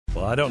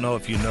Well, I don't know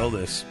if you know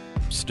this,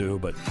 Stu,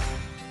 but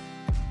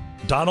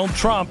Donald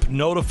Trump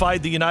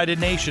notified the United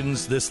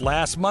Nations this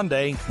last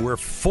Monday we're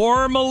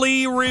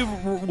formally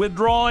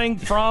withdrawing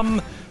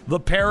from the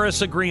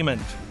Paris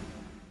Agreement.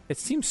 It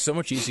seems so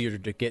much easier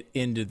to get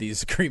into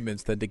these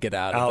agreements than to get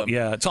out of them.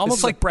 Yeah, it's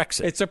almost like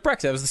Brexit. It's a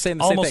Brexit. It was the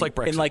same almost thing. Like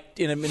Brexit.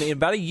 In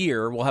about a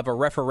year, we'll have a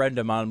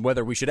referendum on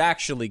whether we should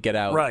actually get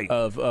out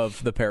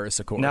of the Paris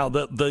Accord. Now,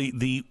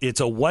 it's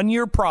a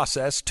 1-year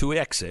process to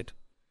exit.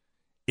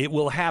 It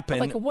will happen.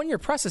 But like a 1-year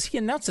process. He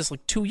announced this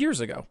like 2 years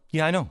ago.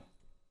 Yeah, I know.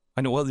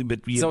 Well, but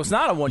so it's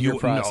not a 1-year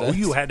process. No,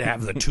 you had to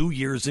have the 2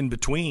 years in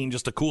between,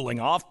 just a cooling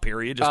off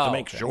period, just to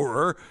make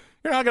sure.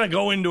 You're not going to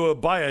go into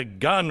buy a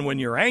gun when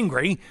you're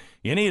angry.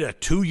 You need a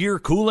 2-year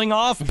cooling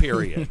off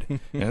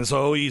period. And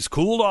so he's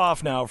cooled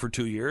off now for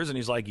 2 years, and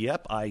he's like,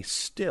 yep, I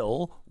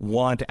still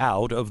want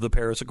out of the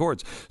Paris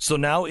Accords. So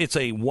now it's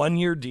a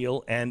 1-year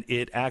deal, and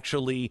it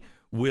actually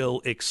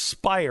will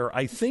expire,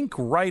 I think,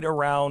 right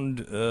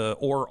around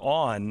or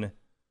on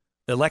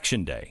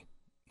Election Day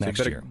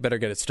next year. Better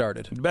get it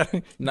started.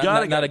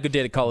 Not a good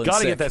day to call it sick.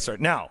 Got to get that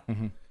started. Now,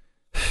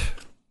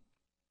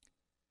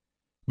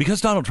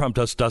 because Donald Trump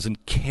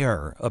doesn't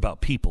care about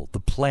people,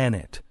 the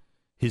planet,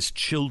 his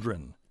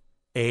children,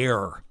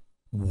 air,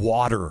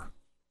 water,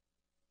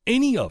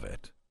 any of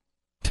it.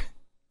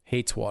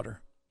 Hates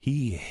water.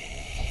 He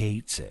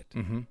hates it.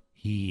 Mm-hmm.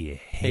 He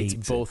hates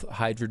both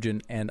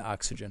hydrogen and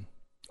oxygen.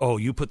 Oh,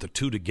 you put the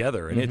two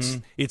together,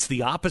 and it's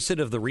the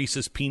opposite of the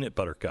Reese's peanut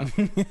butter cup.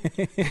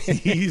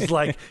 He's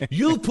like,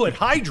 you put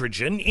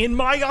hydrogen in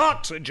my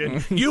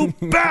oxygen, you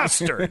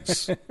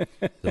bastards.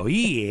 So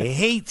he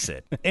hates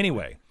it.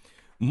 Anyway.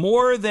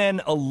 More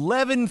than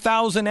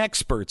 11,000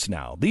 experts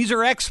now. These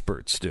are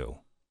experts, Stu.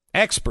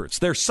 Experts.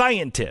 They're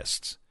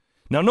scientists.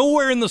 Now,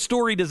 nowhere in the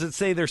story does it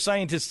say they're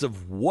scientists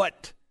of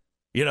what?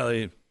 I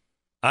don't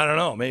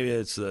know. Maybe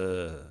it's,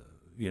 the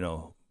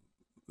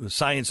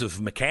science of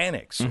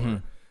mechanics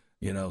or,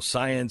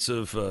 science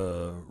of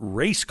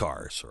race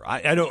cars. Or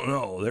I don't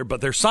know.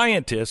 But they're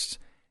scientists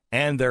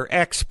and they're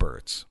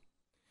experts.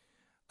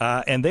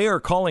 And they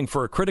are calling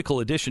for a critical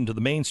addition to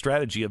the main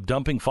strategy of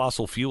dumping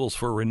fossil fuels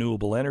for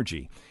renewable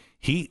energy.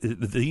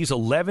 These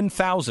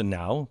 11,000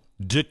 now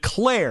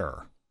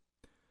declare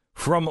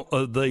from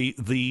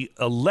the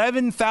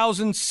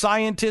 11,000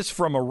 scientists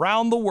from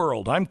around the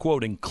world, I'm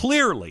quoting,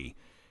 clearly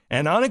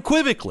and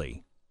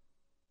unequivocally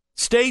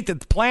state that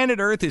the planet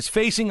Earth is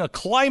facing a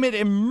climate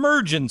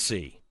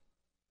emergency.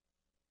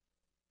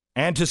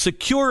 And to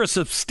secure a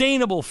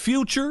sustainable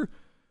future,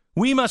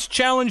 we must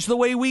challenge the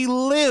way we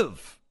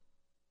live.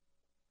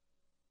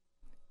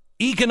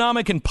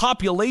 Economic and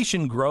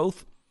population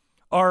growth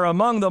are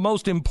among the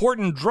most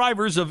important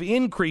drivers of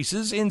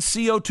increases in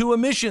CO2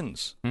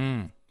 emissions.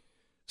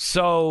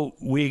 So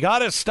we got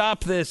to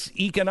stop this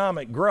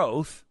economic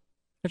growth.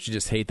 Don't you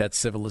just hate that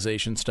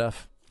civilization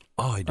stuff?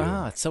 Oh, I do.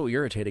 It's so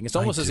irritating. It's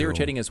almost as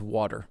irritating as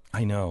water.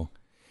 I know.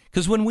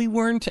 Because when we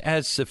weren't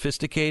as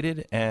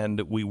sophisticated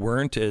and we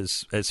weren't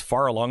as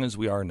far along as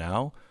we are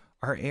now,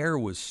 our air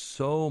was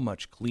so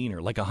much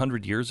cleaner, like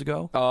 100 years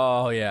ago.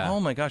 Oh, yeah. Oh,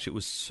 my gosh, it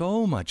was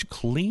so much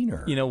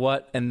cleaner. You know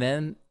what? And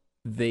then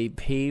they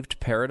paved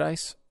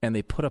Paradise, and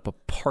they put up a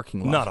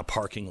parking lot. Not a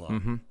parking lot.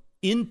 Mm-hmm.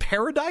 In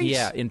Paradise?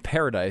 Yeah, in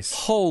Paradise.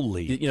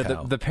 Holy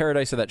cow. The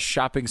Paradise of that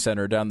shopping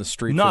center down the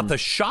street. Not the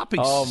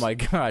shopping center. Oh, my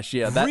gosh,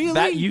 yeah. Really?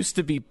 That used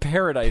to be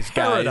Paradise,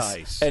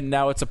 guys. And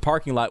now it's a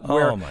parking lot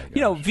where,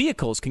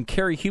 vehicles can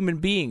carry human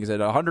beings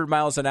at 100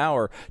 miles an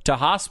hour to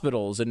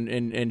hospitals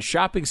and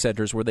shopping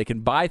centers where they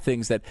can buy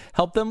things that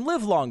help them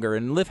live longer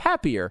and live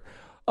happier.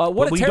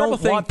 What a terrible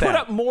thing. Put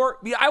up more.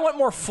 I want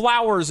more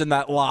flowers in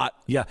that lot.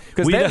 Yeah.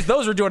 Because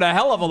those are doing a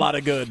hell of a lot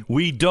of good.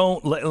 We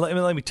don't.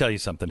 Let me tell you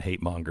something,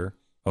 hate monger.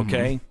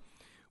 Okay?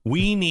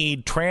 We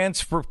need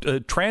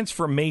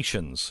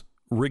transformations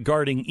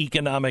regarding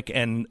economic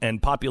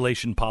and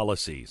population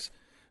policies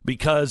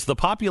because the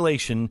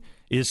population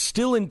is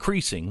still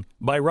increasing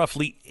by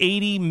roughly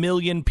 80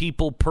 million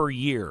people per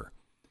year.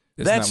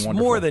 That's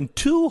more than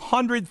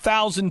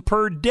 200,000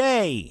 per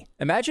day.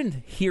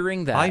 Imagine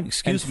hearing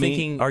that and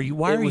thinking why are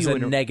it was you a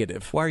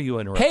negative. Why are you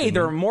interrupting Hey,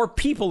 there are more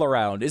people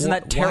around. Isn't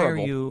that terrible?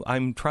 Why are you?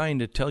 I'm trying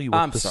to tell you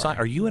what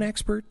are you an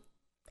expert?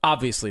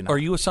 Obviously not. Are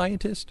you a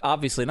scientist?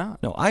 Obviously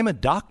not. No, I'm a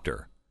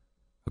doctor,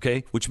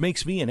 okay, which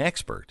makes me an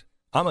expert.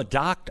 I'm a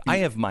doctor. I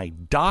have my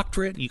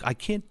doctorate. I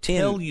can't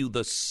tell you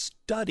the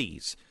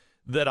studies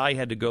that I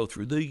had to go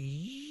through, the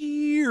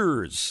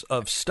years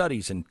of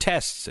studies and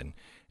tests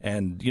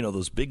and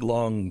those big,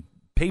 long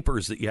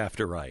papers that you have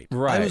to write.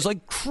 Right. I was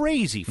like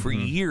crazy for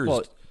years.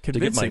 Well,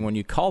 convincing when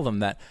you call them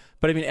that.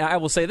 But I mean, I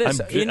will say this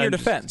in your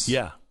defense. We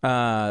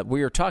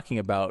are talking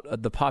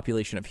about the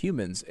population of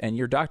humans, and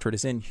your doctorate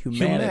is in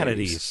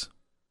humanities.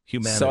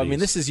 So I mean,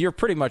 this is your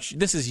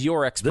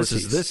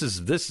expertise.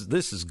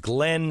 This is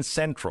Glenn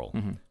Central.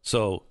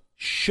 So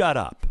shut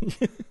up.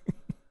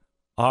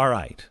 All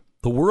right.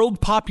 The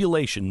world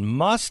population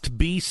must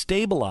be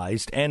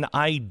stabilized and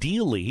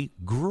ideally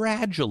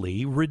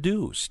gradually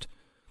reduced.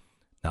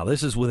 Now,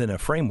 this is within a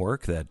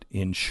framework that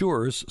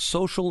ensures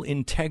social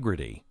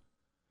integrity.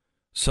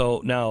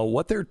 So now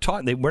what they're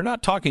talking, we're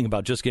not talking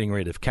about just getting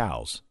rid of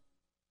cows.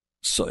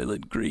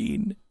 Soylent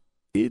Green,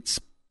 it's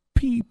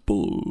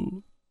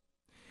people.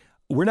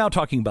 We're now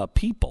talking about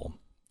people.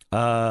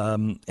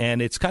 And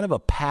it's kind of a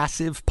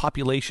passive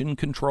population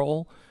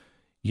control.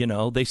 You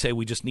know, they say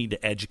we just need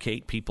to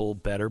educate people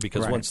better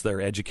because once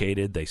they're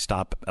educated, they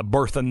stop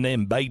birthing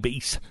them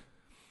babies.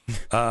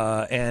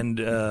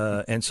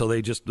 And so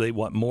they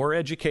want more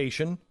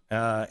education,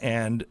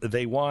 and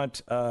they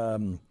want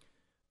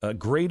a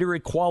greater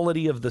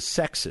equality of the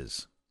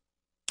sexes.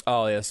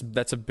 Oh yes,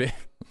 that's a big.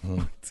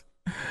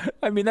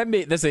 I mean,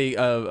 that's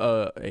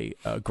a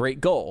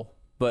great goal,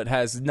 but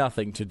has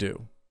nothing to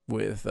do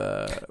with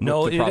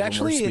no. with the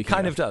problem it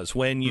kind of does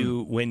when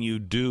you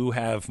do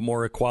have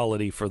more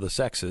equality for the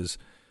sexes.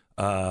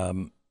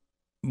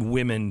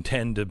 Women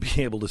tend to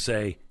be able to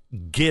say,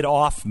 "Get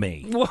off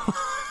me."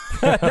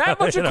 That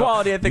much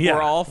equality, I think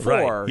we're all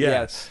for. Right.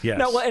 Yes.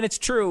 No, well, and it's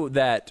true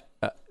that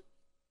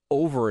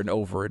over and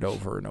over and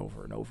over and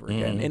over and over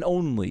again, in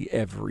only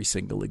every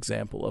single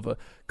example of a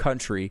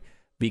country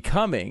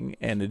becoming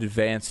an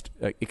advanced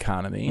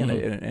economy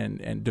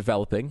and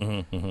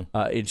developing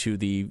into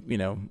the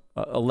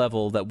a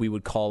level that we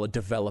would call a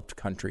developed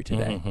country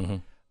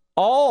today.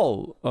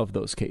 All of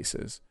those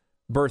cases,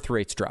 birth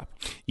rates drop.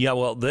 Yeah,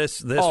 well,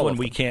 this one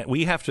we can't.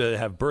 We have to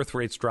have birth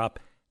rates drop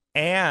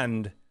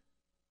and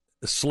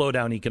slow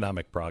down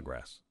economic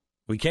progress.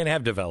 We can't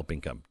have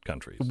developing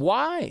countries.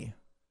 Why?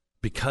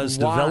 Because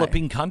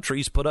developing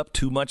countries put up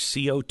too much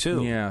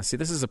CO2. Yeah, see,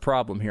 this is a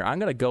problem here. I'm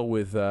going to go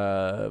with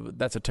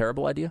that's a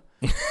terrible idea.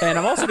 And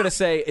I'm also going to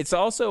say it's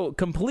also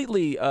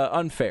completely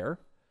unfair.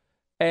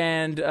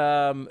 And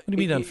what do you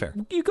mean unfair?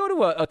 You go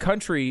to a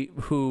country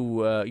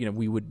who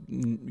we would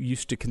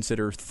used to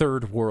consider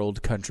third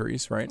world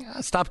countries, right?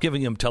 Stop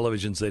giving them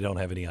televisions. They don't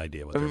have any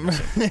idea what they're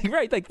missing.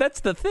 Right, like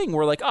that's the thing.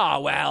 We're like,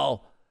 oh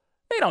well,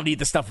 they don't need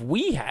the stuff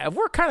we have.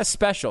 We're kind of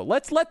special.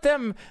 Let's let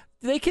them.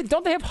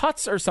 Don't they have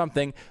huts or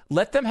something?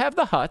 Let them have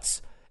the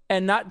huts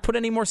and not put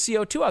any more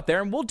CO2 out there,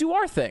 and we'll do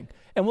our thing.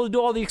 And we'll do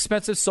all the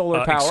expensive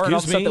solar power and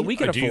all the stuff that we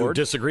can afford. Do you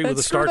disagree with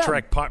the Star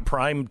Trek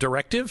Prime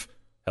Directive?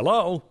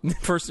 Hello.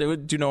 First, it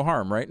would do no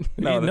harm, right?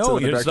 No,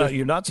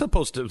 you're not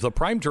supposed to. The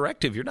Prime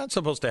Directive, you're not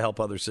supposed to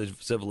help other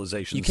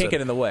civilizations. You can't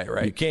get in the way,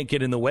 right? You can't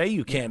get in the way.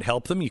 You can't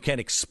help them. You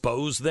can't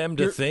expose them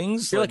to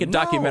things. You're like a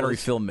documentary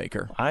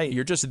filmmaker.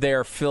 You're just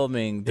there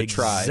filming the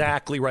tribe.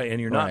 Exactly right,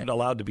 and you're not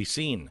allowed to be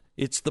seen.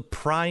 It's the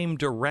Prime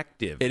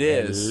Directive. It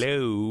is.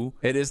 Hello.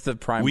 It is the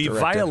Prime Directive. We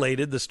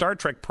violated the Star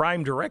Trek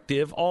Prime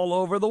Directive all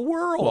over the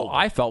world. Well,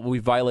 I felt we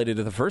violated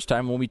it the first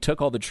time when we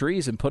took all the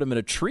trees and put them in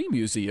a tree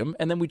museum,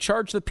 and then we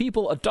charged the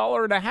people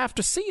 $1.50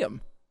 to see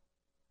them.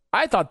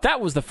 I thought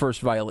that was the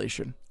first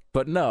violation,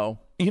 but no.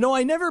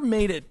 I never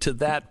made it to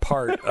that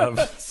part of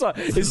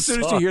as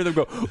soon as you hear them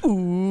go,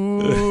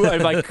 ooh,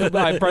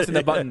 I'm pressing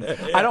the button.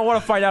 I don't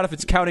want to find out if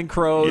it's Counting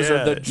Crows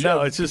or the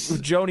it's just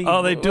Joni.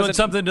 Oh, they're doing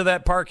something to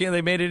that parking.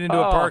 They made it into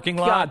a parking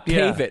lot. God,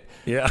 pave it.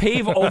 Yeah.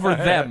 Pave over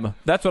them.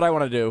 That's what I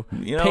want to do.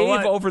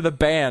 Pave over the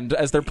band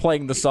as they're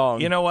playing the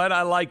song. You know what?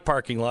 I like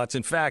parking lots.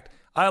 In fact,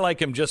 I like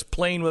them just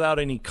plain without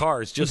any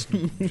cars. Just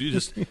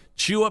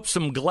chew up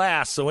some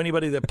glass so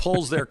anybody that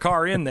pulls their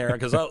car in there,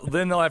 because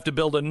then they'll have to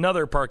build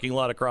another parking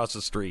lot across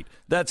the street.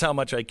 That's how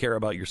much I care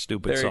about your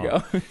stupid song.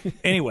 There you go.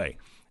 Anyway,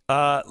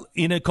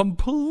 in a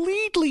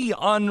completely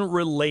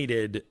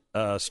unrelated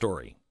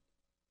story,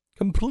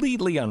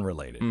 completely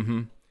unrelated,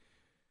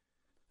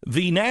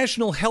 the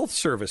National Health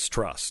Service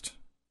Trust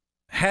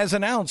has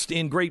announced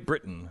in Great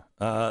Britain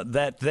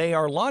that they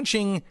are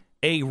launching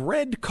a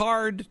red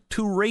card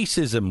to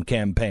racism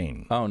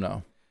campaign. Oh,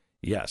 no.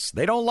 Yes.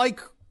 They don't like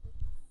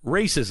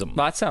racism.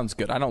 Well, that sounds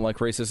good. I don't like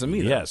racism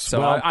either. Yes.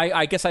 So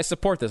I guess I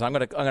support this. I'm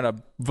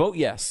gonna vote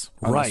yes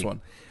on this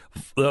one.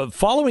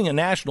 Following a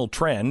national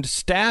trend,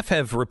 staff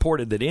have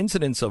reported that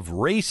incidents of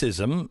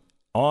racism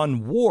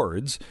on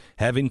wards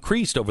have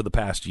increased over the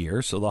past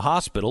year, so the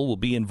hospital will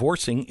be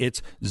enforcing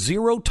its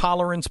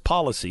zero-tolerance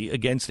policy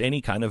against any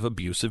kind of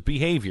abusive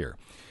behavior.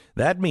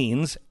 That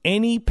means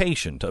any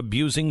patient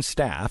abusing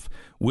staff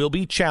will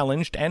be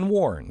challenged and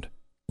warned,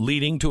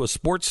 leading to a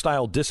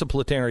sports-style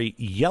disciplinary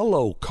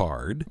yellow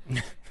card.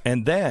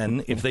 And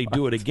then, if they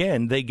do it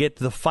again, they get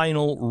the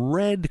final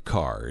red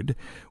card,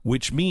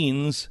 which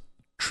means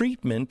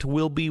treatment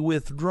will be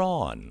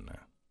withdrawn.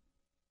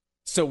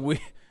 So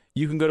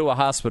you can go to a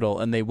hospital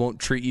and they won't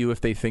treat you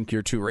if they think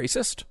you're too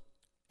racist?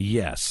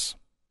 Yes.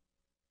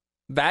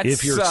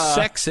 If you're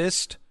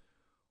sexist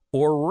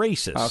or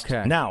racist.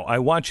 Okay. Now, I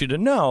want you to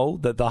know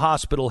that the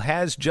hospital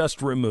has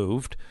just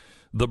removed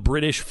the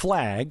British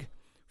flag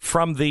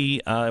from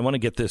the, I want to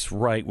get this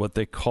right, what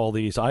they call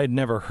these. I had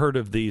never heard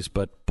of these,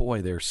 but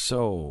boy, they're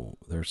so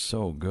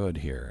good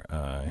here.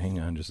 Hang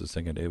on just a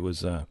second. It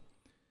was,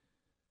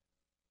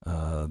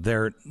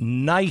 they're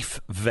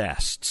knife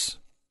vests.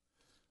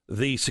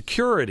 The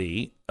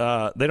security,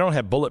 they don't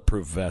have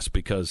bulletproof vests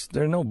because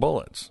there are no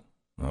bullets.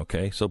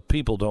 Okay, so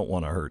people don't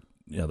want to hurt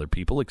other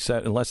people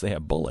unless they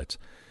have bullets.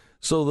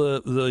 So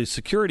the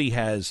security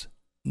has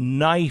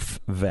knife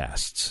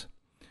vests.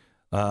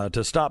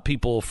 to stop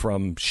people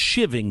from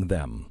shivving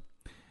them.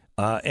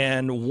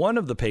 And one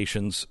of the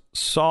patients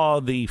saw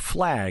the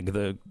flag,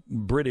 the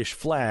British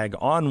flag,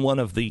 on one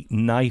of the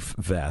knife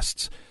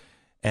vests.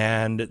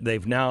 And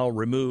they've now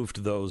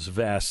removed those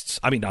vests.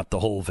 I mean, not the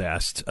whole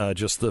vest,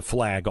 just the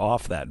flag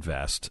off that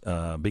vest,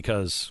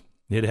 because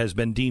it has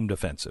been deemed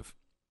offensive.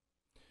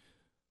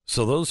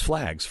 So those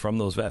flags from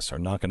those vests are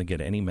not going to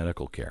get any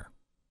medical care.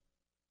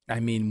 I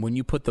mean, when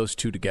you put those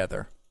two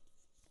together,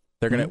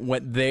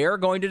 they're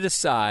going to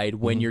decide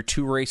when you're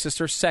too racist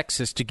or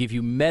sexist to give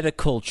you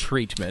medical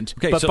treatment.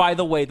 Okay, but by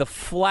the way, the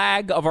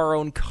flag of our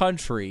own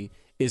country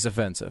is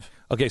offensive.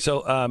 Okay,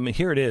 so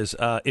here it is.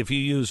 If you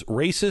use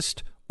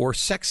racist or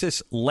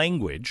sexist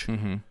language,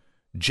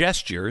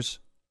 gestures,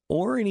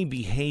 or any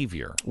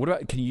behavior. What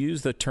about, can you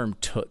use the term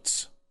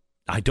toots?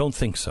 I don't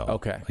think so.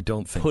 Okay. I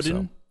don't think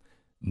Puddin'? so.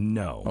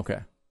 No. Okay.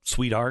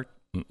 Sweetheart?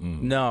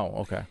 No.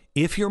 Okay.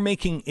 If you're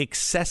making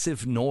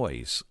excessive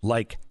noise,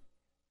 like,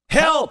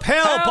 help,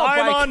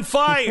 I'm on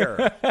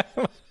fire,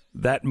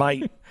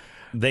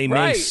 they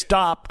may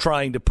stop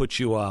trying to put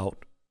you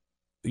out,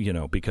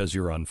 because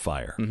you're on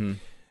fire.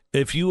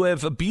 If you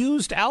have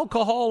abused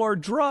alcohol or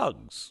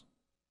drugs.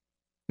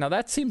 Now,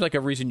 that seems like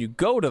a reason you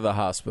go to the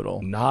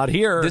hospital. Not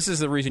here. This is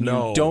the reason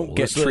you don't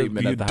get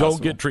treatment at the hospital. You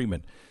don't get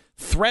treatment.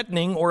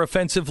 Threatening or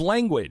offensive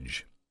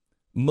language.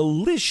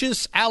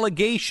 Malicious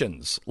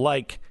allegations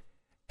like,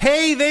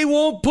 hey, they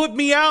won't put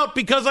me out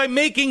because I'm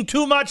making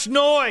too much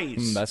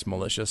noise. That's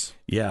malicious.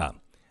 Yeah.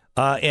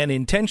 And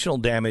intentional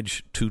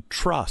damage to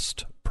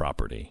trust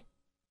property.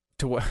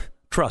 To what?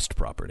 Trust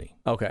property.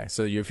 Okay,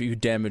 so if you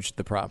damaged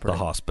the property. The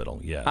hospital,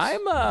 yes.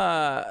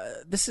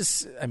 This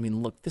is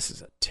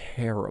a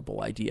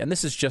terrible idea. And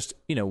this is just,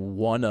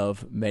 one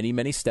of many,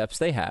 many steps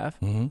they have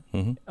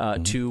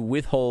to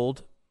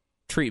withhold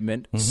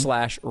treatment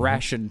 /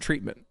 ration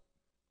treatment.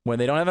 When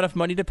they don't have enough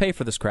money to pay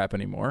for this crap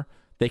anymore,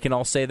 they can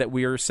all say that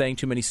we are saying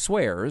too many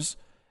swears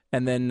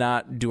and then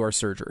not do our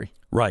surgery.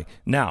 Right.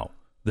 Now,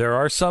 there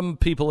are some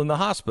people in the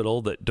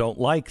hospital that don't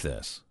like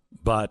this,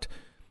 but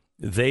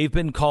they've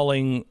been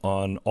calling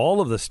on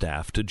all of the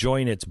staff to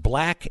join its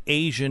Black,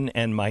 Asian,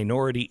 and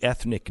minority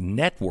ethnic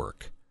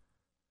network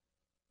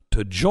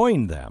to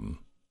join them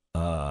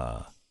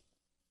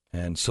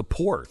and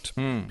support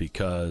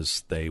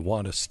because they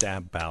want to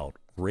stamp out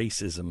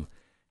racism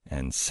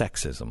and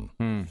sexism.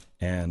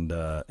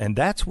 And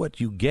that's what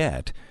you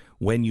get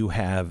when you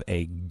have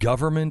a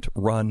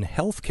government-run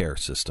healthcare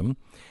system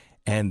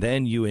and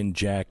then you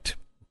inject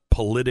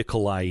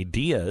political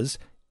ideas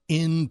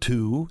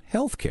into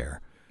healthcare.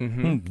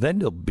 Then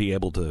they'll be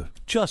able to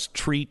just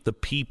treat the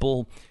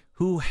people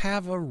who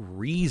have a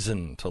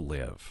reason to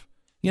live.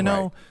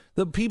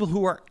 The people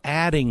who are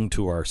adding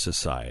to our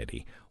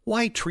society.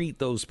 Why treat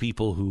those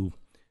people who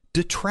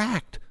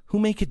detract, who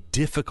make it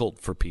difficult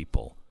for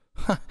people?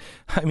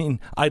 I mean,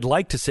 I'd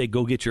like to say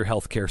go get your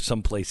health care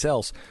someplace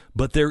else,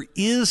 but there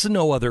is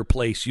no other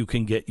place you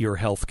can get your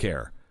health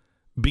care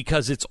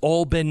because it's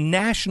all been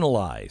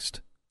nationalized.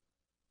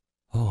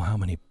 Oh, how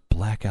many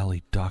black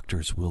alley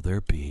doctors will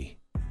there be?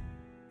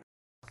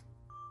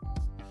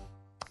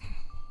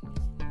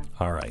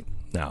 All right.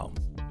 Now,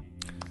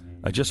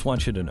 I just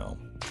want you to know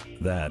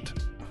that,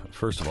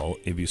 first of all,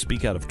 if you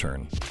speak out of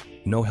turn,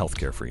 no health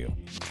care for you.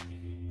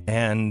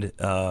 And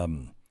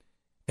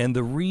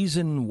the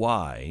reason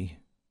why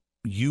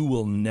you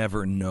will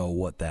never know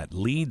what that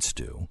leads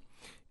to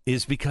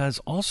is because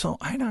also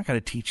I'm not going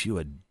to teach you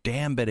a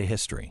damn bit of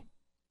history.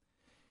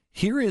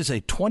 Here is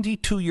a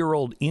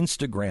 22-year-old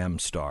Instagram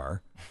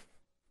star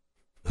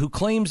who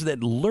claims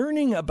that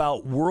learning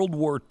about World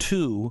War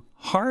II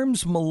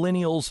harms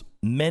millennials'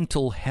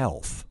 mental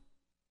health.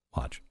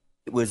 Watch.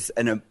 It was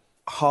a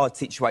hard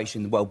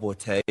situation in World War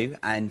II,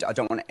 and I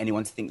don't want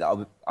anyone to think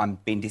that I'm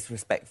being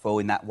disrespectful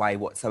in that way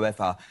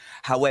whatsoever.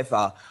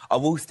 However, I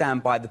will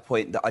stand by the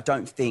point that I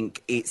don't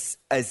think it's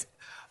as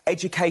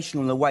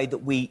educational in the way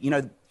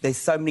that there's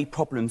so many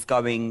problems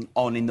going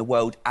on in the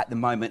world at the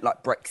moment,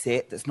 like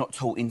Brexit, that's not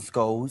taught in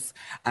schools,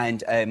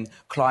 and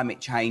climate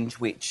change,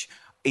 which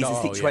is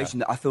a situation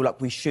that I feel like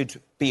we should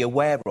be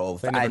aware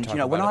of. And,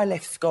 when I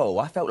left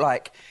school, I felt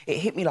like it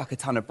hit me like a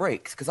ton of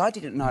bricks because I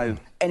didn't know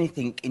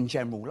anything in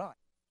general life.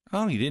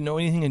 Oh, you didn't know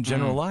anything in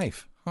general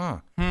life? Huh.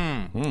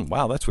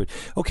 Wow, that's weird.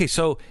 Okay,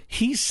 so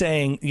he's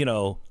saying,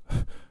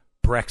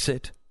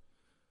 Brexit,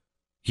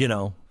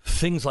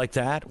 things like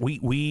that.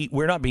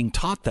 We're not being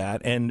taught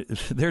that, and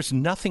there's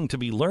nothing to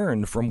be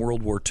learned from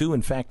World War II.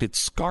 In fact, it's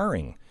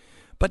scarring.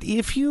 But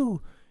if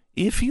you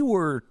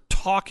were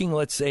talking,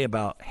 let's say,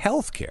 about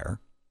healthcare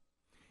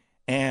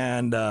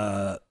and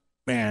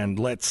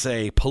let's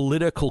say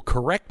political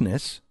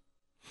correctness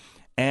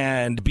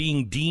and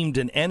being deemed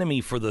an enemy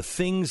for the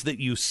things that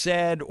you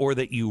said or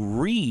that you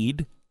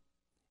read,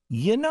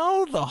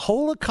 the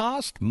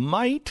Holocaust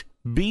might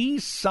be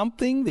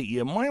something that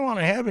you might want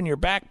to have in your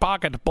back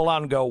pocket to pull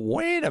out and go,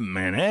 wait a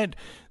minute,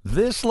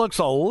 this looks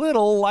a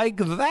little like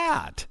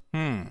that.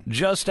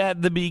 Just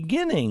at the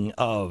beginning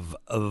of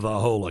the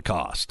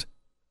Holocaust.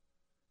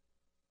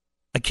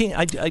 I can't.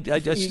 I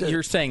just.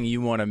 You're saying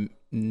you want to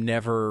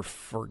never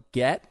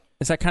forget?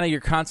 Is that kind of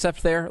your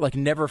concept there? Like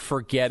never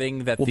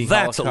forgetting that the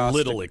Holocaust... Well, that's a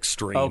little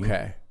extreme.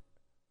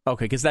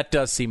 Okay, because that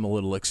does seem a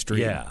little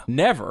extreme. Yeah.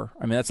 Never.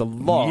 I mean, that's a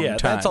long time. Yeah,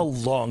 that's a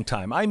long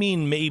time. I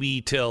mean,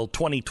 maybe till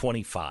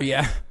 2025.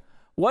 Yeah.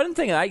 One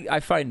thing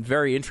I find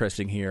very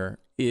interesting here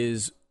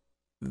is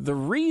the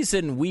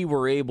reason we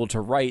were able to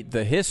write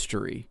the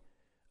history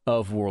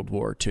of World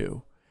War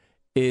II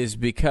is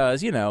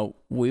because,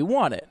 we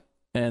won it.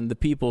 And the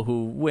people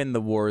who win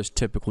the wars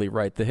typically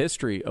write the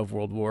history of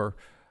World War,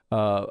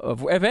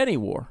 of any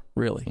war,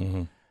 really.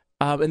 Mm-hmm.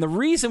 And the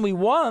reason we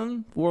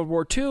won World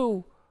War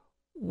II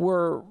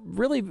were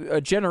really a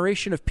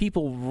generation of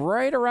people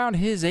right around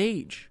his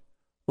age.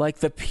 Like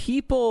the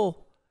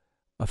people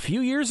a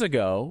few years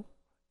ago,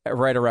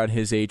 right around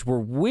his age, were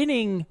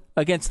winning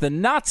against the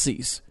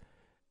Nazis.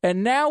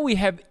 And now we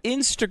have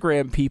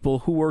Instagram people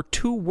who are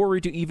too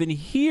worried to even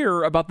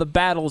hear about the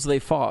battles they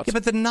fought. Yeah,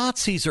 but the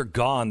Nazis are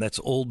gone. That's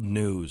old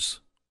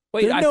news.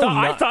 Wait,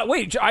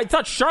 I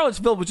thought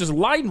Charlottesville was just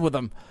lined with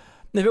them.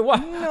 If it was,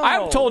 No.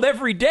 I'm told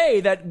every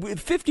day that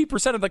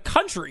 50% of the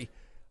country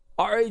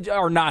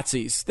are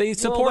Nazis. They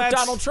support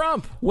Donald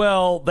Trump.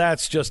 Well,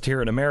 that's just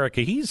here in America.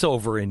 He's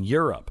over in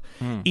Europe.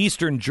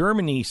 Eastern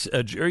German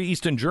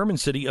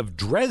city of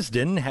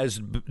Dresden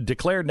has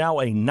declared now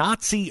a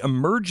Nazi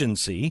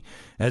emergency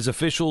as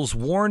officials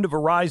warned of a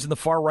rise in the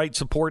far-right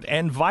support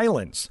and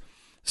violence.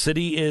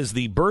 City is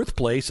the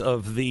birthplace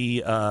of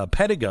the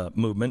Pegida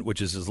movement,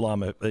 which is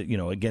Islam,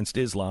 against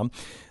Islam.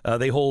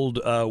 They hold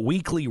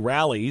weekly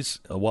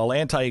rallies while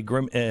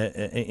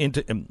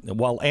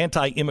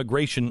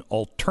anti-immigration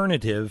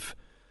alternative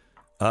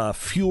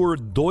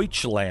Für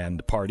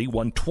Deutschland party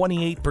won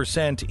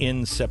 28%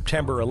 in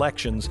September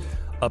elections.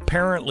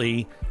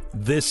 Apparently,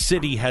 this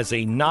city has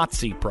a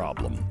Nazi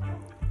problem.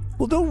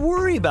 Well, don't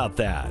worry about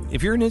that.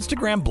 If you're an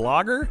Instagram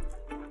blogger,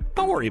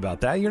 don't worry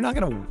about that.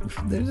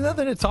 There's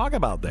nothing to talk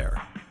about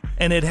there.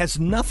 And it has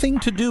nothing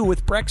to do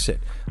with Brexit.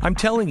 I'm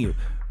telling you,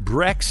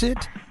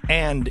 Brexit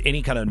and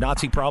any kind of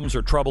Nazi problems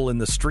or trouble in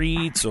the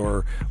streets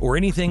or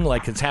anything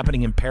like it's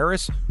happening in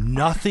Paris,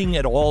 nothing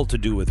at all to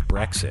do with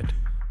Brexit.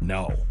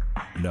 No.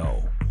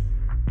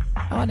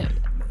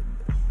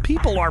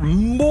 People are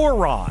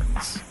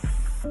morons.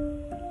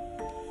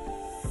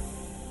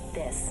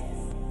 This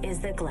is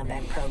the Glenn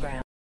Beck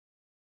Program.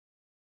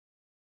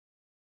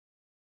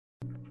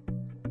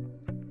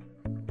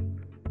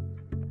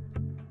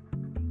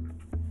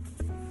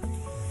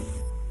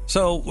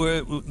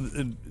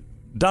 So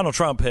Donald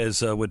Trump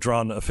has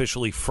withdrawn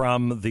officially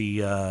from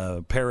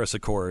the Paris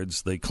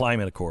Accords, the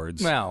climate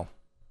accords. Well,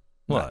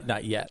 what?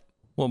 Not yet.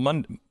 Well,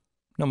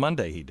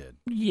 Monday he did.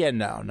 Yeah,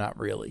 no, not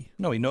really.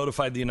 No, he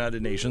notified the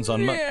United Nations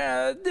on Monday.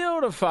 Yeah,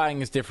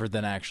 notifying is different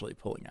than actually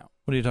pulling out.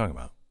 What are you talking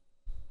about?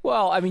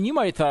 Well, I mean, you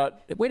might have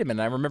thought, wait a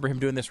minute, I remember him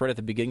doing this right at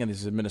the beginning of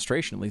his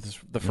administration, at least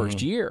the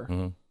first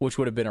year, which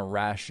would have been a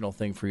rational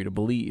thing for you to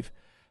believe.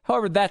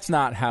 However, that's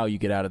not how you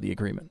get out of the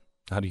agreement.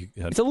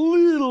 It's a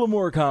little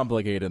more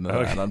complicated than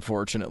that,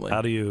 unfortunately.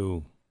 How do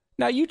you...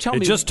 Now, you tell me...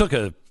 It just took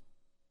a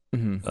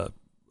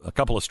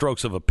couple of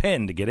strokes of a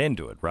pen to get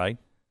into it, right?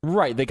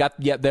 Right.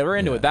 They were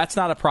into it. That's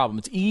not a problem.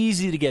 It's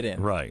easy to get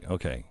in. Right.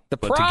 Okay.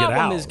 But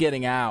problem is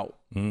getting out.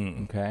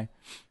 Okay?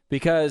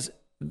 Because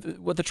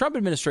what the Trump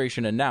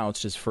administration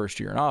announced his first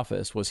year in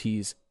office was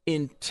he's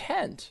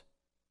intent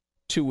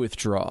to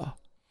withdraw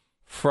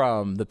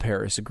from the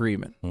Paris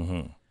Agreement.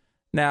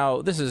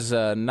 Now, this is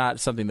not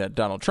something that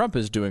Donald Trump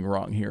is doing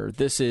wrong here.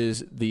 This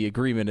is the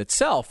agreement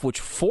itself, which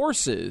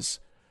forces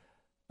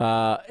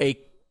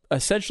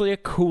essentially a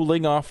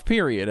cooling off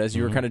period, as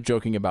you were kind of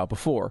joking about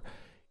before.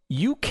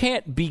 You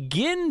can't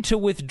begin to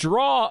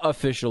withdraw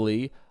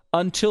officially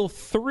until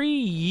 3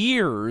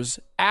 years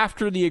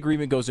after the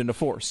agreement goes into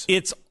force.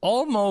 It's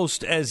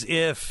almost as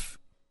if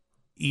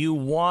you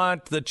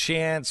want the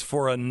chance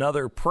for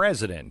another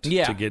president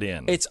to get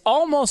in. It's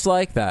almost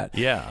like that.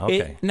 Yeah,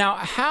 okay. Now,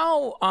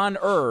 how on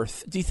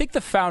earth do you think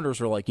the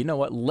founders were like, you know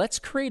what, let's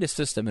create a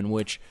system in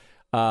which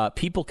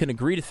people can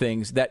agree to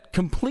things that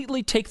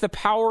completely take the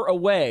power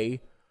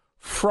away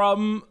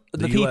from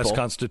the people. U.S.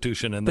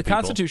 Constitution and the people.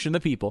 Constitution and the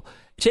people.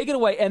 Take it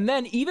away, and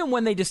then even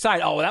when they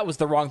decide, oh, that was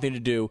the wrong thing to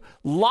do,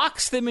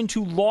 locks them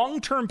into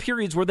long-term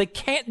periods where they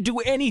can't do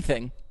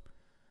anything.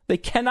 They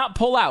cannot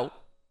pull out.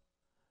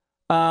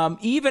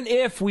 Even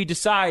if we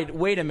decide,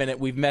 wait a minute,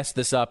 we've messed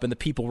this up and the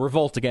people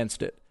revolt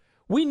against it.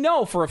 We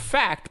know for a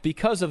fact,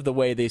 because of the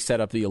way they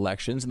set up the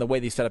elections and the way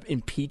they set up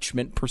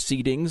impeachment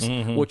proceedings,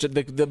 which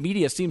the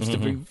media seems to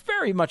be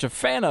very much a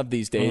fan of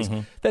these days,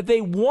 that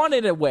they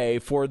wanted a way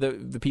for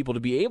the people to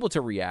be able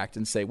to react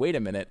and say, wait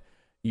a minute,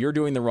 you're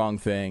doing the wrong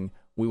thing.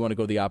 We want to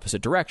go the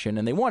opposite direction.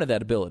 And they wanted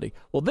that ability.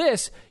 Well,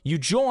 this, you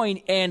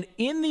join, and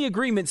in the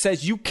agreement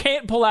says you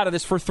can't pull out of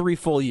this for 3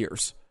 full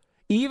years.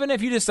 Even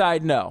if you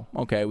decide, no,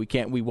 okay, we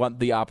can't, we want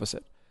the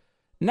opposite.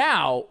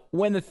 Now,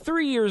 when the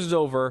 3 years is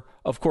over,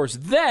 of course,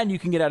 then you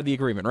can get out of the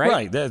agreement, right?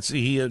 Right. That's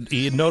he had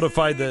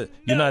notified the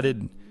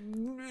United.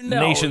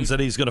 nations that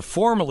he's going to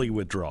formally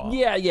withdraw.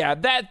 Yeah.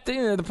 That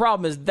the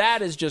problem is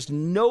that is just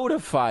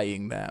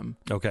notifying them.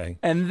 Okay.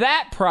 And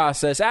that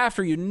process,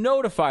 after you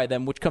notify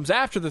them, which comes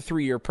after the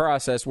 3-year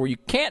process where you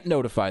can't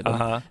notify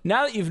them,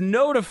 now that you've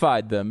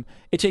notified them,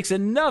 it takes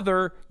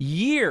another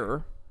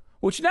year,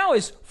 which now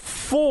is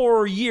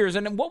 4 years.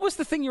 And what was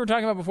the thing you were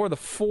talking about before? The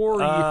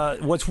 4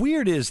 years? What's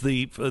weird is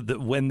the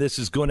when this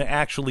is going to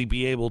actually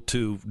be able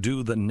to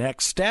do the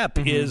next step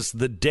is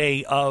the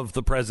day of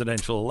the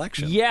presidential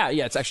election. Yeah.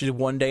 It's actually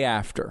 1 day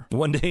after.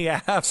 1 day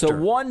after. So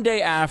 1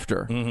 day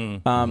after.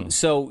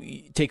 So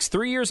it takes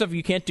 3 years of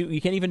you can't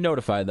even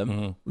notify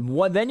them.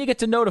 Then you get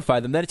to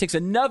notify them. Then it takes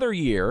another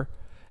year,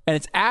 and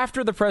it's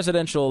after the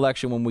presidential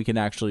election when we can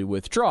actually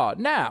withdraw.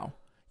 Now,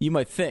 you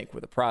might think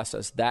with a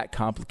process that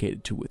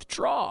complicated to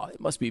withdraw, it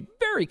must be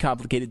very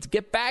complicated to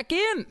get back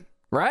in,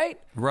 right?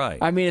 Right.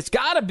 I mean, it's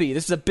got to be.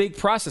 This is a big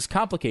process,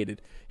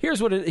 complicated. Here's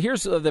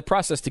the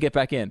process to get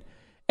back in.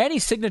 Any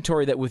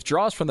signatory that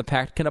withdraws from the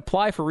pact can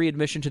apply for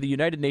readmission to the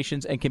United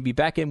Nations and can be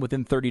back in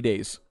within 30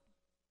 days.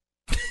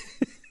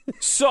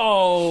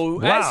 So,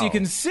 as you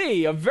can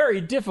see, a very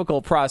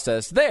difficult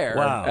process there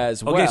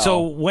as well. Okay,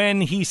 so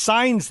when he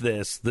signs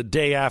this the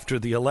day after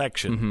the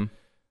election,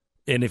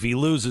 and if he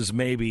loses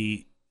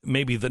maybe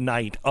the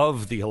night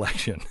of the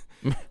election,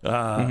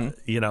 yes,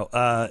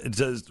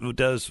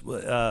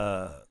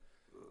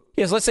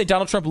 let's say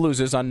Donald Trump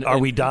loses on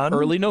we done?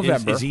 Early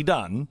November. Is he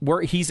done?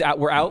 We're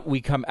out.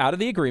 We come out of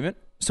the agreement.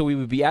 So we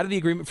would be out of the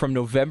agreement from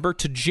November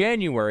to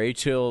January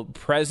till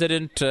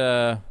President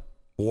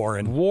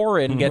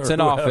Warren gets in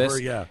office,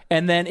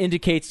 and then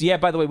indicates,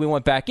 by the way, we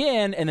went back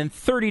in, and then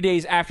 30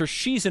 days after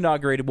she's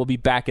inaugurated, we'll be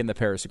back in the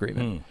Paris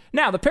Agreement.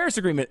 Now, the Paris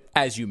Agreement,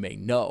 as you may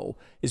know,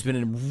 has been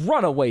a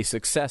runaway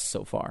success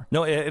so far.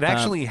 No, it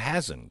actually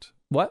hasn't.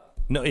 What?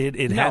 No,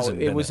 it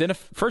hasn't. It was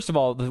first of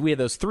all, we had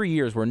those 3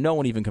 years where no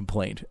one even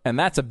complained, and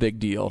that's a big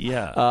deal.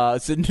 Yeah.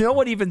 So no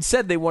one even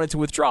said they wanted to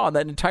withdraw in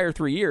that entire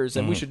 3 years,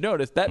 and we should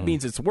notice that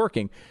means it's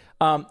working.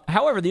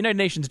 However, the United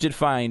Nations did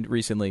find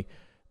recently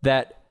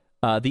that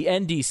the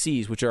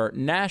NDCs, which are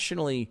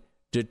nationally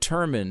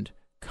determined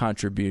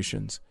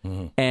contributions,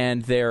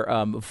 and their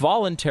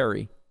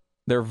voluntary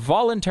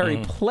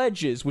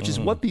pledges, which is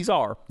what these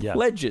are,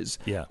 pledges.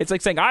 Yeah. It's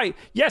like saying, I'm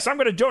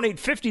going to donate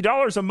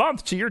 $50 a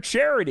month to your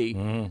charity.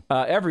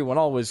 Everyone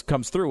always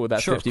comes through with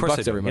that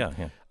 $50 every month.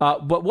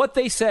 But what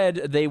they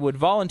said they would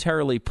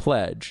voluntarily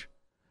pledge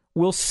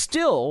will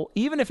still,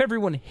 even if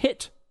everyone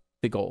hit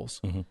the goals,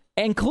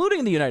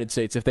 including the United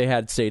States if they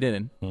had stayed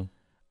in,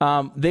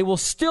 they will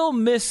still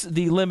miss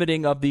the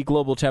limiting of the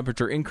global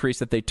temperature increase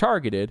that they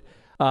targeted.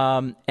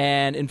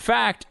 And in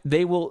fact,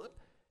 they will,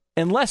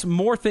 unless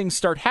more things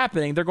start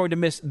happening, they're going to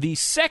miss the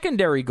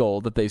secondary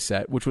goal that they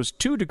set, which was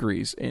 2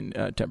 degrees in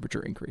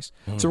temperature increase.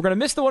 So we're going to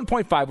miss the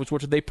 1.5, which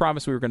they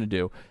promised we were going to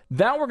do.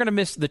 Then we're going to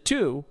miss the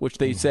 2, which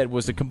they said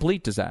was a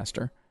complete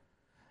disaster.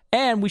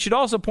 And we should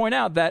also point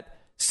out that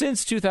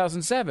since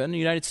 2007, the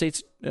United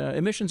States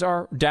emissions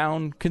are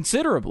down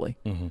considerably.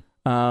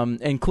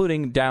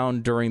 Including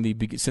down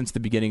since the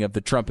beginning of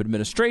the Trump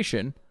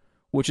administration,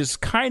 which is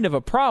kind of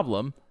a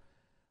problem.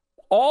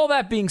 All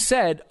that being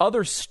said,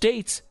 other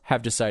states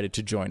have decided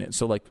to join it.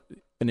 So, like,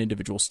 an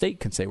individual state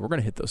can say, we're going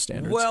to hit those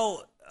standards.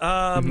 Well,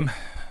 and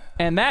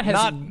that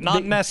has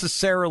not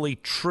necessarily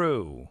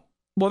true.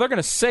 Well, they're going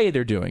to say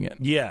they're doing it.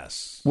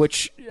 Yes.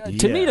 Which,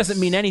 to me, doesn't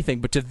mean anything,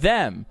 but to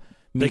them,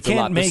 they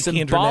can't make the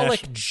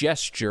symbolic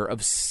gesture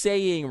of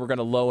saying we're going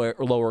to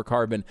lower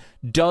carbon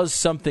does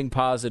something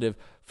positive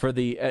for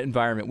the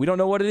environment. We don't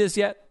know what it is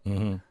yet,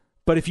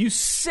 but if you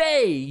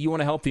say you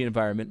want to help the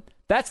environment,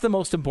 that's the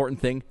most important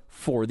thing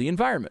for the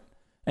environment.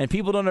 And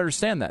people don't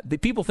understand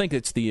that. People think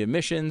it's the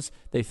emissions.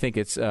 They think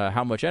it's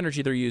how much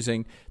energy they're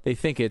using. They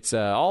think it's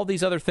all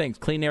these other things,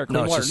 clean air,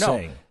 clean water.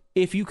 No,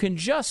 if you can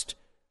just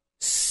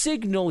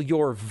signal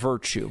your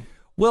virtue,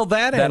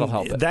 that'll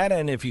help it. That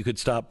and if you could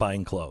stop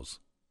buying clothes.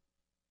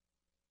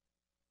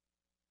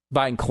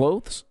 Buying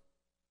clothes?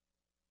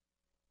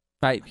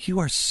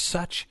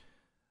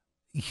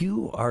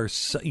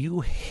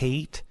 You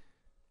hate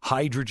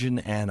hydrogen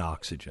and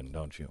oxygen,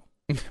 don't you?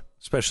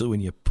 Especially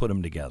when you put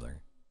them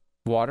together.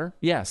 Water?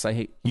 Yes, I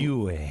hate.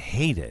 You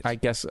hate it. I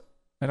guess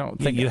I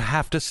don't think you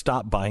have to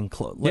stop buying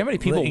clothes. You know how many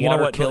people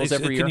water kills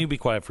every year? Can you be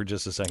quiet for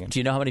just a second? Do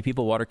you know how many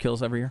people water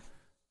kills every year?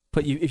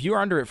 But if you are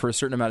under it for a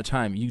certain amount of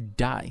time, you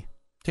die.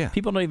 Yeah.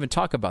 People don't even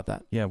talk about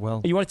that. Yeah,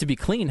 well, you want it to be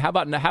clean. How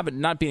about have it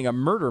not being a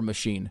murder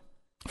machine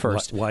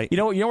first? Why? You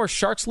know where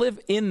sharks live?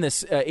 In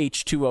this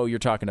H2O you're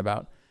talking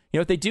about. You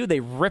know what they do? They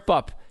rip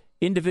up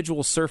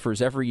individual surfers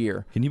every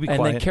year. Can you be quiet?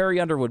 And then Carrie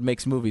Underwood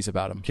makes movies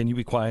about them. Can you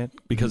be quiet?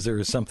 Because there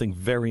is something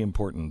very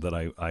important that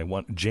I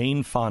want.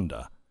 Jane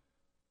Fonda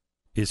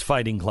is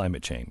fighting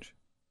climate change.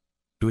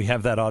 Do we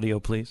have that audio,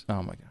 please?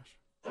 Oh, my gosh.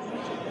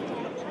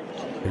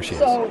 Here she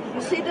is. So,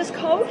 you see this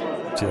coat?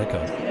 See that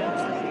coat?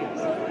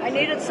 I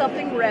needed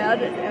something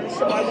red, and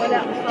so I went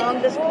out and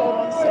found this coat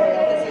on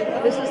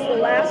sale. This is the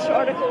last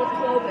article of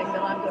clothing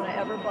that I'm going to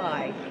ever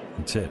buy.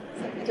 That's it.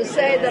 To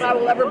say that I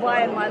will ever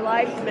buy in my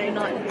life may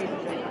not be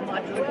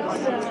much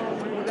because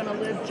we're going to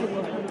live to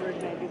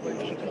 100 maybe when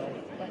she goes.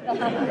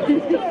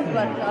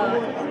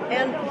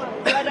 And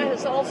Greta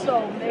has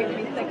also made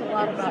me think a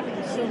lot about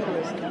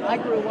consumerism. And I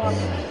grew up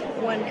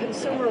when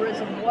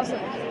consumerism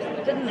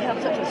didn't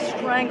have such a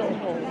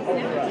stranglehold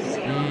over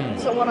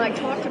us. So when I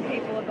talk to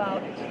people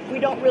about we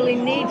don't really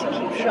need to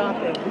keep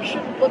shopping, we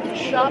shouldn't look at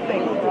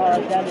shopping for our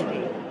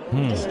identity.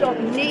 We just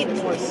don't need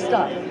more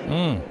stuff.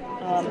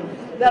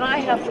 Then I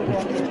have to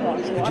walk the talk.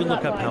 So Did you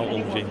look up how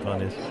old Jane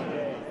Fonda is?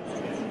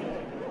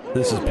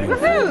 This is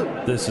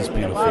beautiful. This is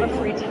beautiful. A lot of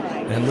free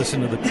time. And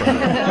listen to the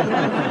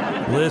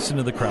crowd. Listen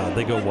to the crowd.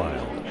 They go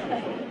wild.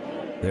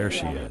 There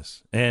she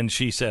is. And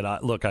she said,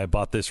 look, I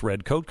bought this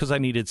red coat because I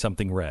needed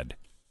something red.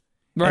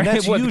 Right. And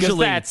that's usually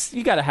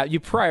you got to you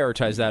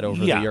prioritize that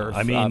over the earth.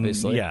 I mean,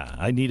 obviously. Yeah,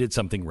 I needed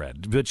something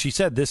red. But she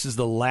said this is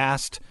the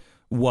last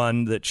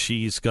one that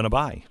she's going to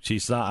buy.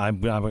 She's not. I'm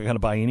not going to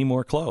buy any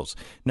more clothes.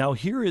 Now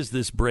here is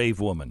this brave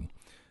woman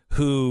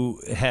who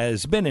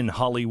has been in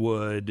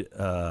Hollywood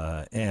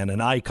and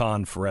an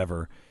icon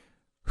forever,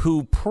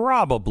 who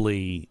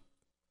probably,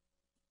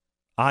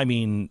 I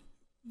mean,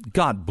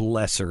 God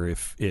bless her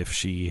if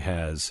she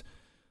has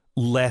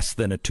less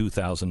than a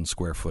 2,000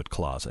 square foot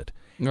closet.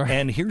 Right.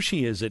 And here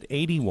she is at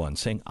 81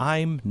 saying,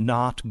 I'm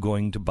not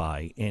going to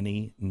buy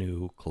any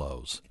new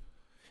clothes.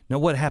 Now,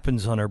 what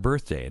happens on her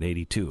birthday at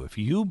 82? If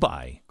you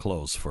buy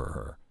clothes for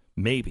her,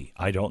 maybe,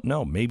 I don't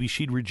know, maybe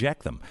she'd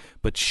reject them.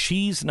 But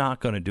she's not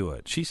going to do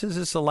it. She says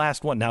it's the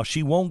last one. Now,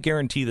 she won't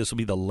guarantee this will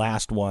be the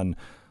last one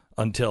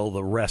until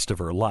the rest of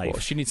her life.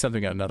 Well, she needs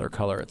something in another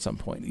color at some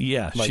point.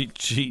 Yeah, like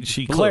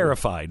she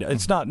clarified.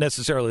 It's not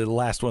necessarily the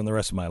last one the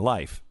rest of my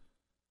life.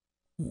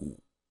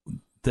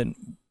 Then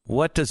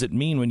what does it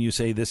mean when you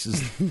say this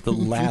is the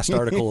last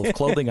article of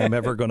clothing I'm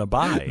ever going to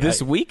buy?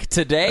 This week?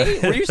 Today?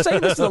 Were you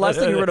saying this is the last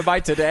thing you were going to buy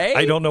today?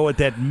 I don't know what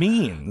that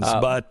means,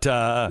 but...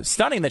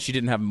 stunning that she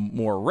didn't have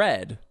more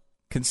red,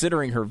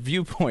 considering her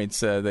viewpoints.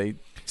 They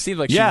seem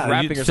like she's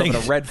wrapping herself in a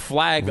red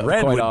flag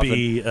red quite would often.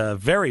 be a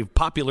very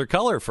popular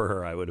color for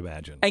her, I would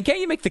imagine. And can't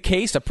you make the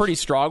case, a pretty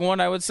strong one,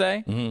 I would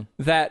say,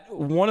 that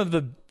one of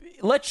the...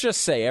 Let's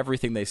just say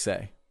everything they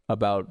say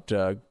about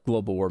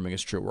global warming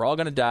is true. We're all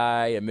going to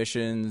die.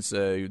 Emissions.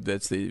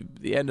 That's the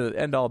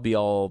end all be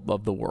all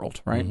of the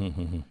world, right?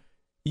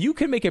 You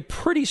can make a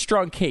pretty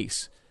strong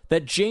case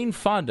that Jane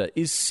Fonda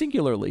is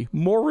singularly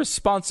more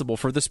responsible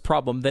for this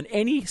problem than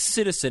any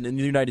citizen in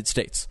the United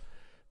States,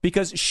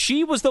 because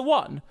she was the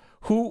one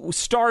who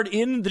starred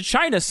in the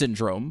China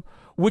Syndrome,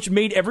 which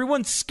made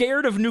everyone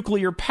scared of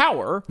nuclear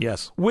power.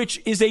 Yes,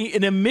 which is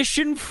an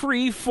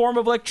emission-free form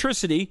of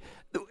electricity.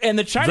 And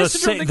the China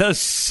Syndrome... the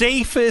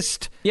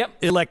safest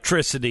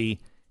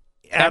electricity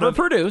ever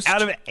produced.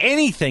 Out of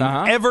anything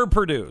ever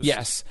produced.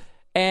 Yes.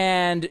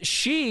 And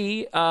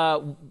she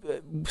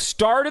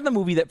starred in the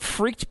movie that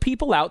freaked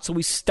people out, so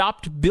we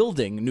stopped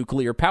building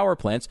nuclear power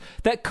plants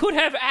that could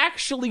have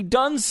actually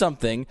done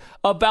something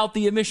about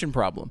the emission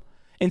problem.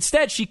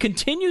 Instead, she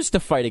continues to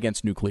fight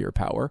against nuclear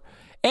power,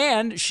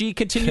 and she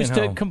continues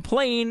to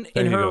complain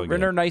in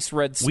her nice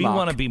red smock. We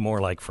want to be more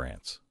like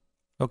France.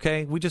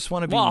 Okay, we just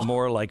want to be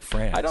more like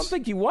France. I don't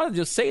think you want to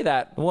just say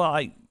that. Well,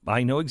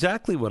 I know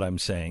exactly what I'm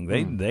saying.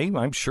 They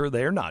I'm sure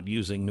they're not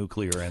using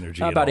nuclear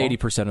energy. About at all.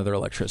 80% of their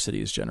electricity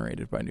is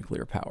generated by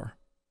nuclear power.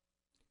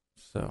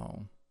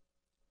 So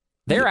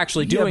they're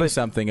actually doing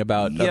something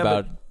about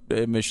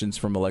emissions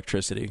from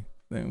electricity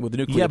with the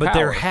nuclear power. Yeah, but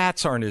their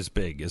hats aren't as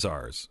big as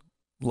ours.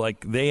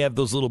 Like they have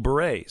those little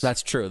berets.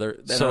 That's true. They're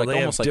like they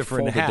almost have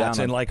different hats,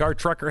 down and like our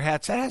trucker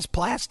hats, it has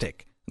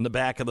plastic in the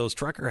back of those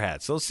trucker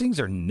hats. Those things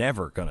are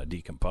never going to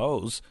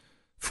decompose.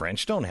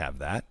 French don't have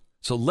that.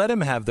 So let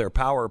them have their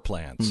power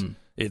plants.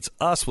 It's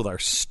us with our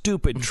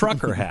stupid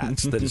trucker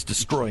hats that is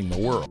destroying the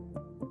world.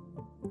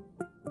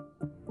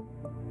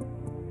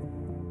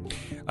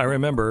 I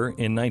remember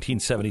in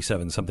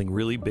 1977, something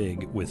really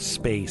big with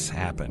space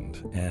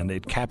happened, and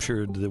it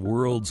captured the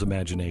world's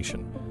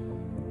imagination.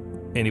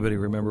 Anybody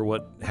remember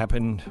what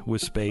happened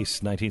with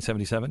space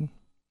 1977?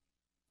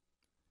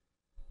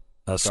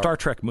 A Star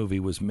Trek movie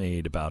was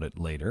made about it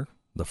later.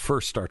 The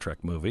first Star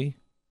Trek movie,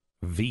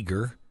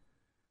 V'ger,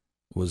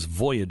 was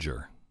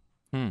Voyager.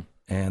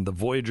 And the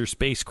Voyager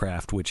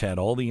spacecraft, which had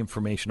all the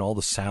information, all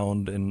the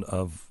sound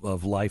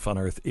of life on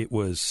Earth, it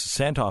was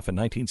sent off in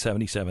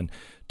 1977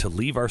 to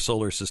leave our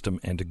solar system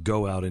and to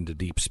go out into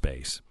deep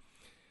space.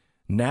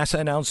 NASA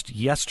announced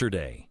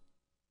yesterday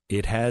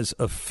it has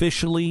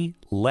officially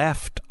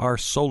left our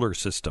solar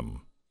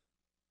system.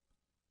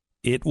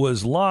 It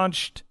was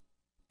launched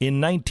in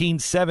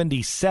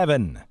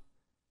 1977.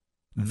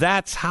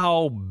 That's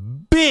how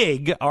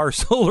big our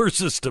solar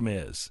system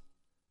is.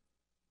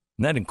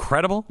 Isn't that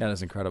incredible? That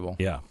is incredible.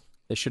 Yeah.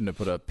 They shouldn't have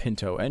put a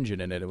Pinto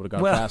engine in it. It would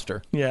have gone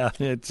faster. Yeah,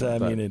 I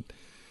mean, it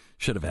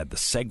should have had the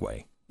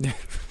Segway.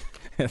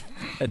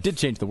 It did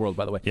change the world,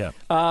 by the way. Yeah.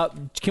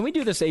 Can we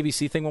do this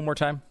ABC thing one more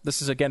time?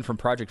 This is, again, from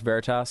Project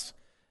Veritas.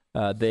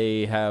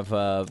 They have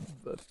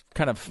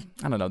kind of,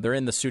 I don't know, they're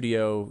in the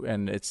studio,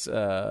 and it's...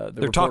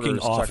 they're talking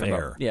off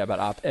air.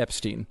 About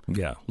Epstein.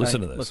 Yeah,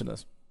 listen to this. Listen to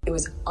this. It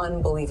was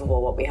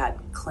unbelievable what we had.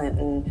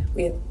 Clinton,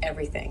 we had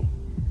everything.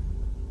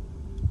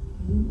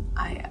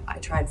 I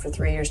tried for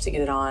 3 years to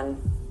get it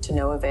on, to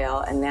no avail,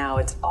 and now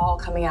it's all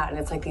coming out, and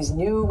it's like these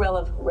new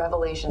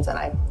revelations, and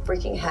I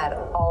freaking had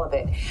all of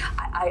it.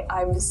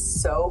 I'm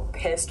so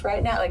pissed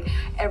right now. Like,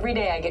 every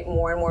day I get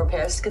more and more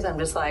pissed because I'm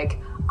just like,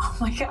 oh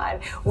my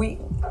God,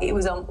 it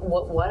was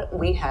what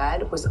we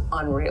had was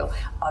unreal.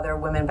 Other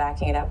women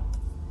backing it up.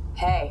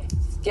 Hey,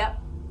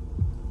 yep.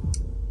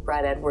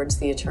 Brad Edwards,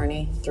 the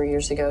attorney, 3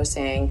 years ago,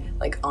 saying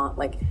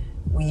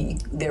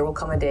there will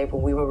come a day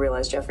when we will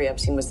realize Jeffrey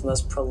Epstein was the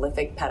most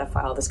prolific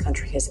pedophile this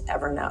country has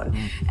ever known.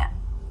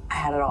 I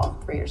had it all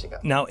 3 years ago.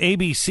 Now,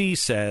 ABC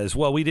says,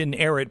 well, we didn't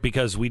air it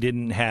because we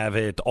didn't have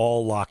it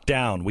all locked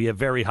down. We have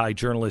very high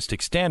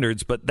journalistic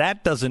standards, but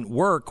that doesn't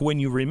work when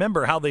you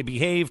remember how they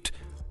behaved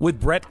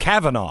with Brett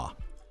Kavanaugh.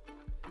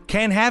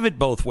 Can't have it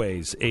both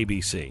ways,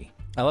 ABC.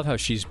 I love how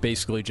she's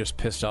basically just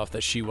pissed off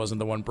that she wasn't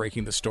the one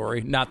breaking the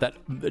story. Not that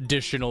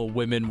additional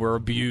women were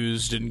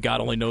abused and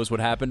God only knows what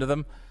happened to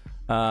them.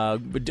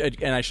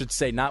 And I should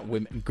say not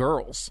women,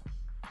 girls.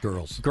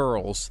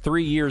 Girls.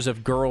 3 years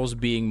of girls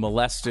being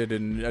molested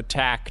and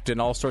attacked and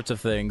all sorts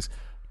of things.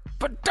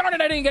 But darn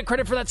it, I didn't get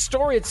credit for that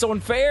story. It's so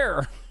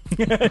unfair.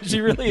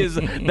 She really is.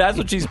 That's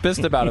what she's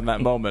pissed about in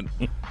that moment.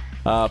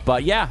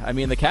 But yeah, I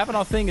mean, the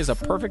Kavanaugh thing is a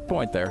perfect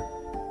point there.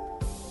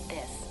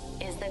 This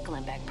is the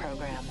Glenn Beck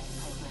Program.